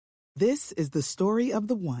This is the story of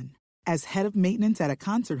the one. As head of maintenance at a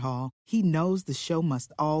concert hall, he knows the show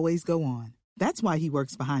must always go on. That's why he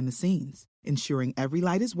works behind the scenes, ensuring every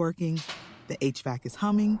light is working, the HVAC is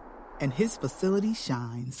humming, and his facility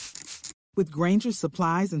shines. With Grainger's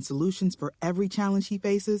supplies and solutions for every challenge he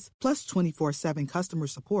faces, plus 24/7 customer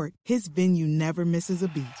support, his venue never misses a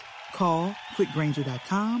beat. Call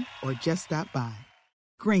quickgrainger.com or just stop by.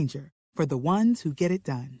 Grainger, for the ones who get it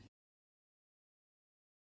done.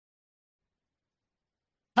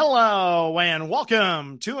 Hello and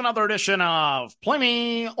welcome to another edition of Play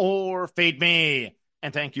Me or Fade Me.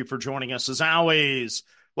 And thank you for joining us as always.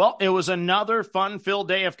 Well, it was another fun-filled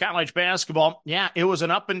day of college basketball. Yeah, it was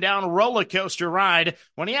an up-and-down roller coaster ride.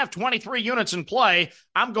 When you have 23 units in play,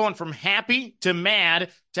 I'm going from happy to mad,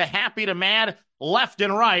 left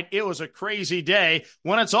and right. It was a crazy day.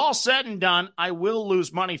 When it's all said and done, I will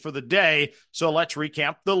lose money for the day. So let's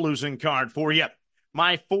recap the losing card for you.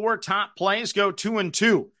 My 4 top plays go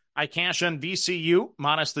 2-2. I cash on VCU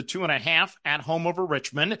minus the 2.5 at home over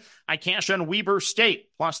Richmond. I cash on Weber State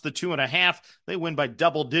plus the 2.5. They win by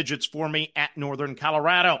double digits for me at Northern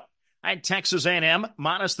Colorado. I had Texas A&M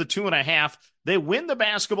minus the 2.5. They win the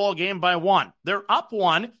basketball game by 1. They're up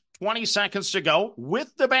 1, 20 seconds to go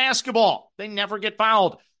with the basketball. They never get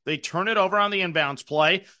fouled. They turn it over on the inbounds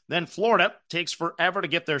play. Then Florida takes forever to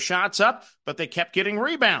get their shots up, but they kept getting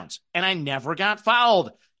rebounds, and I never got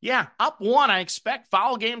fouled. Yeah, up 1, I expect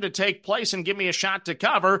foul game to take place and give me a shot to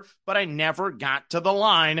cover, but I never got to the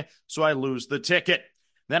line, so I lose the ticket.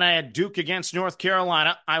 Then I had Duke against North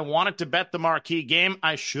Carolina. I wanted to bet the marquee game.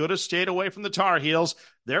 I should have stayed away from the Tar Heels.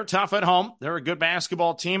 They're tough at home. They're a good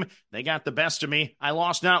basketball team. They got the best of me. I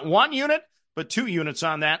lost not 1 unit, but 2 units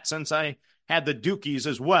on that since I had the Dukies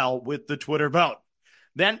as well with the Twitter vote.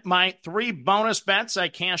 Then my 3 bonus bets, I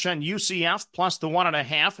cash on UCF plus the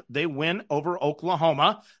 1.5. They win over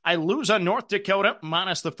Oklahoma. I lose on North Dakota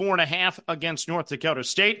minus the 4.5 against North Dakota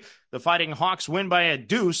State. The Fighting Hawks win by a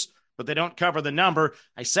deuce, but they don't cover the number.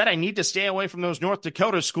 I said I need to stay away from those North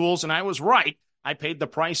Dakota schools, and I was right. I paid the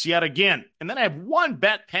price yet again. And then I have 1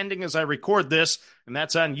 bet pending as I record this, and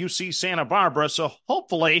that's on UC Santa Barbara. So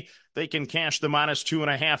hopefully they can cash the minus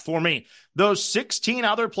 2.5 for me. Those 16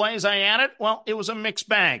 other plays I added, well, it was a mixed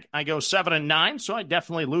bag. I go 7-9, so I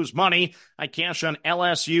definitely lose money. I cash on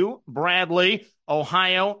LSU, Bradley,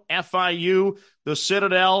 Ohio, FIU, the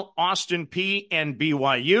Citadel, Austin Peay, and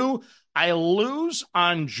BYU. I lose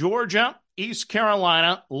on Georgia, East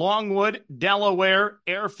Carolina, Longwood, Delaware,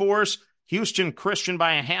 Air Force, Houston Christian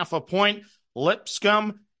by 0.5 point,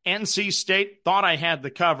 Lipscomb, NC State, thought I had the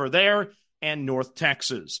cover there, and North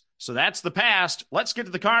Texas. So that's the past. Let's get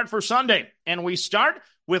to the card for Sunday. And we start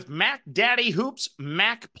with MAAC Daddy Hoops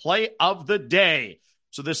MAAC Play of the Day.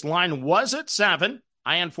 So this line was at 7.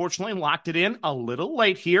 I unfortunately locked it in a little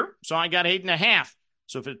late here, so I got 8.5.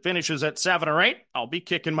 So if it finishes at 7 or 8, I'll be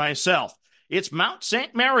kicking myself. It's Mount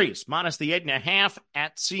St. Mary's minus the 8.5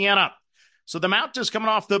 at Siena. So the Mount is coming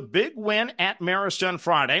off the big win at Marist on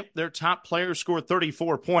Friday. Their top players scored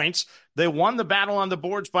 34 points. They won the battle on the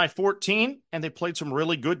boards by 14, and they played some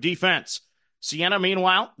really good defense. Siena,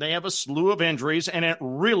 meanwhile, they have a slew of injuries, and it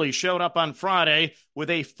really showed up on Friday with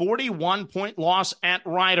a 41-point loss at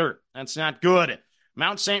Ryder. That's not good.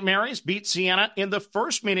 Mount St. Mary's beat Siena in the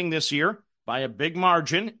first meeting this year by a big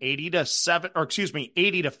margin, 80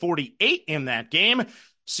 to 48 in that game.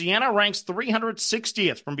 Siena ranks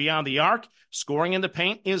 360th from beyond the arc. Scoring in the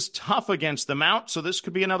paint is tough against the Mount, so this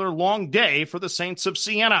could be another long day for the Saints of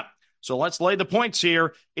Siena. So let's lay the points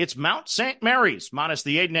here. It's Mount St. Mary's minus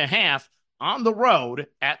the 8.5 on the road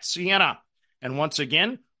at Siena. And once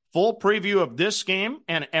again, full preview of this game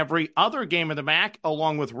and every other game of the MAAC,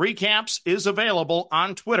 along with recaps, is available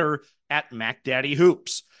on Twitter at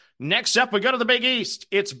MacDaddyHoops. Next up, we go to the Big East.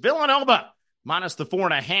 It's Villanova minus the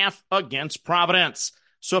 4.5 against Providence.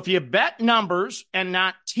 So if you bet numbers and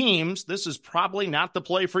not teams, this is probably not the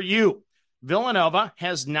play for you. Villanova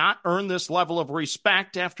has not earned this level of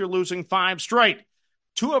respect after losing 5 straight.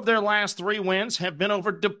 2 of their last 3 wins have been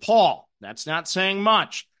over DePaul. That's not saying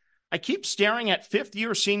much. I keep staring at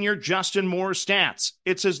fifth-year senior Justin Moore's stats.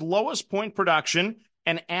 It's his lowest point production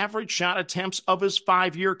and average shot attempts of his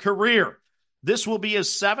 5-year career. This will be his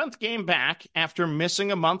 7th game back after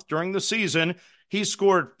missing a month during the season. He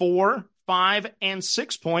scored 4, 5, and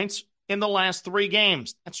 6 points in the last 3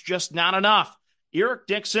 games. That's just not enough. Eric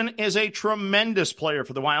Dixon is a tremendous player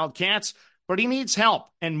for the Wildcats, but he needs help,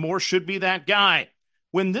 and Moore should be that guy.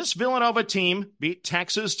 When this Villanova team beat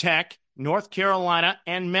Texas Tech, North Carolina,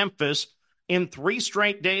 and Memphis in 3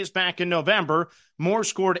 straight days back in November, Moore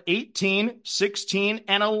scored 18, 16,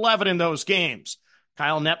 and 11 in those games.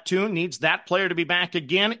 Kyle Neptune needs that player to be back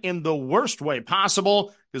again in the worst way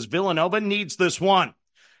possible because Villanova needs this one.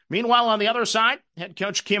 Meanwhile, on the other side, head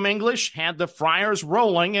coach Kim English had the Friars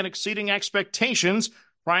rolling and exceeding expectations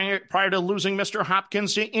prior to losing Mr.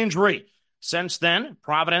 Hopkins to injury. Since then,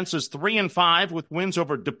 Providence is 3-5 with wins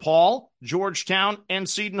over DePaul, Georgetown, and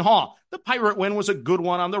Seton Hall. The Pirate win was a good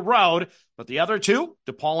one on the road, but the other two,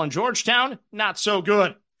 DePaul and Georgetown, not so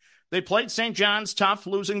good. They played St. John's tough,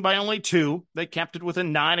 losing by only 2. They kept it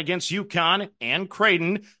within 9 against UConn and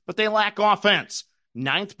Creighton, but they lack offense.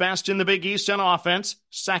 9th best in the Big East on offense,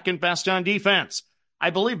 2nd best on defense. I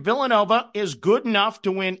believe Villanova is good enough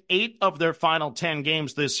to win 8 of their final 10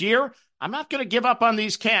 games this year. I'm not going to give up on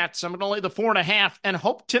these Cats. I'm going to lay the 4.5 and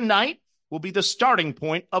hope tonight will be the starting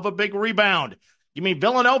point of a big rebound. Give me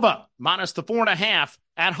Villanova minus the 4.5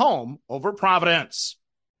 at home over Providence.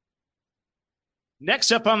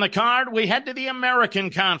 Next up on the card, we head to the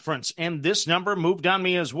American Conference, and this number moved on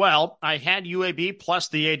me as well. I had UAB plus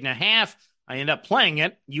the 8.5. I end up playing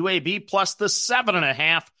it, UAB plus the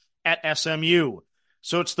 7.5 at SMU.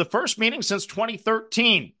 So it's the first meeting since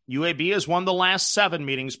 2013. UAB has won the last 7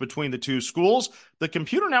 meetings between the two schools. The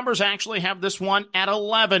computer numbers actually have this one at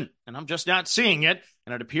 11, and I'm just not seeing it.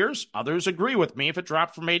 And it appears others agree with me if it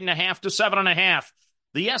dropped from 8.5 to 7.5.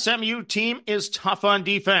 The SMU team is tough on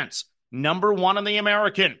defense, number 1 in the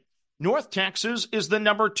American. North Texas is the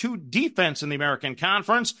number 2 defense in the American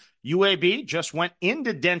Conference. UAB just went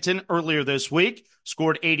into Denton earlier this week,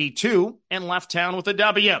 scored 82, and left town with a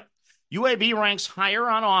W. UAB ranks higher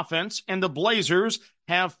on offense, and the Blazers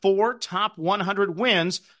have 4 top 100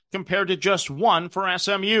 wins compared to just 1 for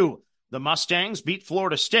SMU. The Mustangs beat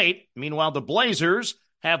Florida State. Meanwhile, the Blazers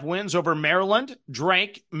have wins over Maryland,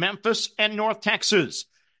 Drake, Memphis, and North Texas.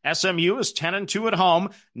 SMU is 10-2 at home.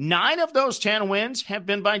 9 of those 10 wins have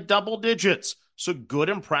been by double digits, so good,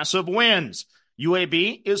 impressive wins.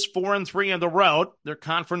 UAB is 4-3 on the road. Their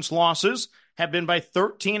conference losses have been by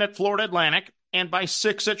 13 at Florida Atlantic and by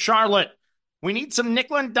 6 at Charlotte. We need some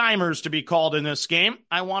nickel and dimers to be called in this game.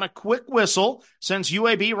 I want a quick whistle since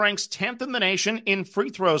UAB ranks 10th in the nation in free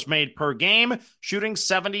throws made per game, shooting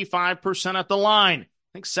 75% at the line.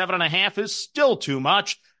 I think 7.5 is still too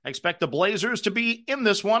much. I expect the Blazers to be in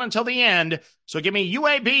this one until the end, so give me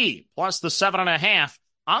UAB plus the 7.5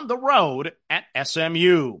 on the road at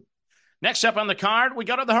SMU. Next up on the card, we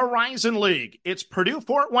go to the Horizon League. It's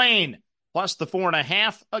Purdue-Fort Wayne plus the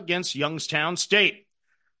 4.5 against Youngstown State.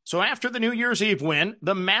 So after the New Year's Eve win,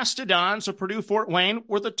 the Mastodons of Purdue-Fort Wayne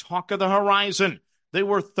were the talk of the Horizon. They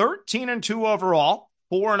were 13-2 overall,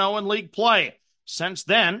 4-0 in league play. Since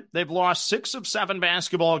then, they've lost 6 of 7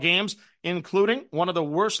 basketball games, including one of the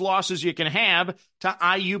worst losses you can have to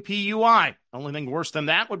IUPUI. Only thing worse than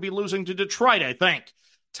that would be losing to Detroit, I think.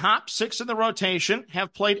 Top 6 in the rotation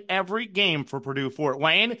have played every game for Purdue-Fort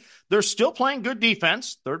Wayne. They're still playing good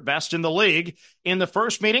defense, 3rd best in the league. In the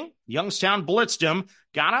first meeting, Youngstown blitzed them,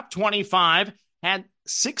 got up 25, had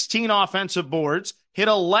 16 offensive boards, hit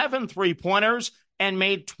 11 three-pointers, and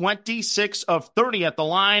made 26 of 30 at the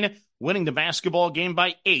line, winning the basketball game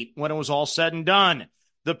by 8 when it was all said and done.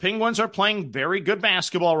 The Penguins are playing very good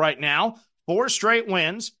basketball right now. 4 straight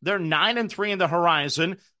wins. They're 9-3 in the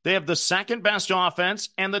Horizon. They have the 2nd best offense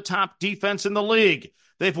and the top defense in the league.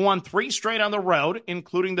 They've won 3 straight on the road,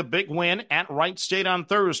 including the big win at Wright State on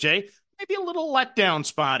Thursday. Maybe a little letdown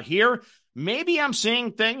spot here. Maybe I'm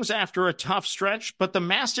seeing things after a tough stretch, but the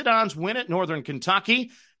Mastodons win at Northern Kentucky,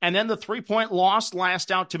 and then the 3-point loss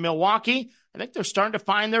last out to Milwaukee. I think they're starting to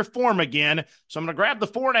find their form again, so I'm going to grab the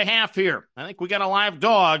 4.5 here. I think we got a live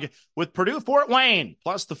dog with Purdue-Fort Wayne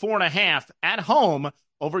plus the 4.5 at home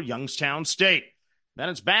over Youngstown State. Then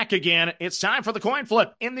it's back again. It's time for the coin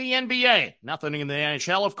flip in the NBA. Nothing in the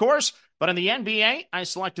NHL, of course, but in the NBA, I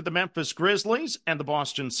selected the Memphis Grizzlies and the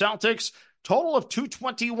Boston Celtics. Total of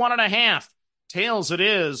 221.5. Tails it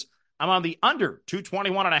is. I'm on the under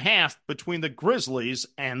 221.5 between the Grizzlies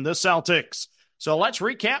and the Celtics. So let's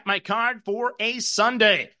recap my card for a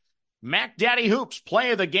Sunday. MAAC Daddy Hoops play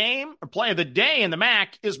of the game, or play of the day in the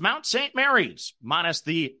MAAC is Mount St. Mary's, minus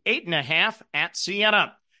the 8.5 at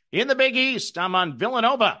Siena. In the Big East, I'm on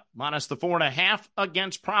Villanova, minus the 4.5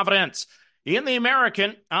 against Providence. In the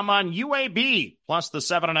American, I'm on UAB, plus the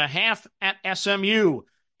 7.5 at SMU.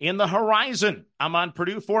 In the Horizon, I'm on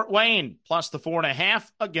Purdue-Fort Wayne, plus the 4.5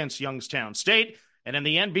 against Youngstown State. And in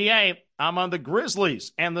the NBA, I'm on the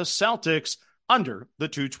Grizzlies and the Celtics, under the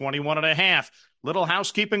 221.5. Little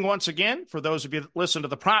housekeeping once again for those of you that listen to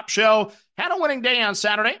the prop show. Had a winning day on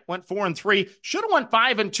Saturday, went 4-3, should have went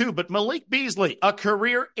 5-2, but Malik Beasley, a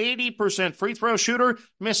career 80% free throw shooter,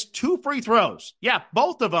 missed 2 free throws. Yeah,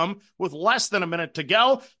 both of them with less than a minute to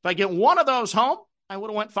go. If I get one of those home, I would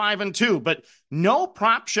have went 5-2, but no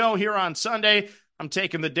prop show here on Sunday. I'm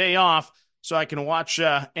taking the day off so I can watch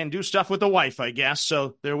and do stuff with the wife, I guess.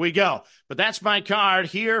 So there we go. But that's my card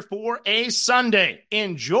here for a Sunday.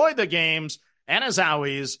 Enjoy the games. And as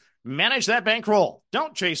always, manage that bankroll.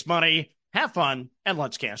 Don't chase money. Have fun. And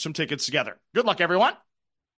let's cash some tickets together. Good luck, everyone.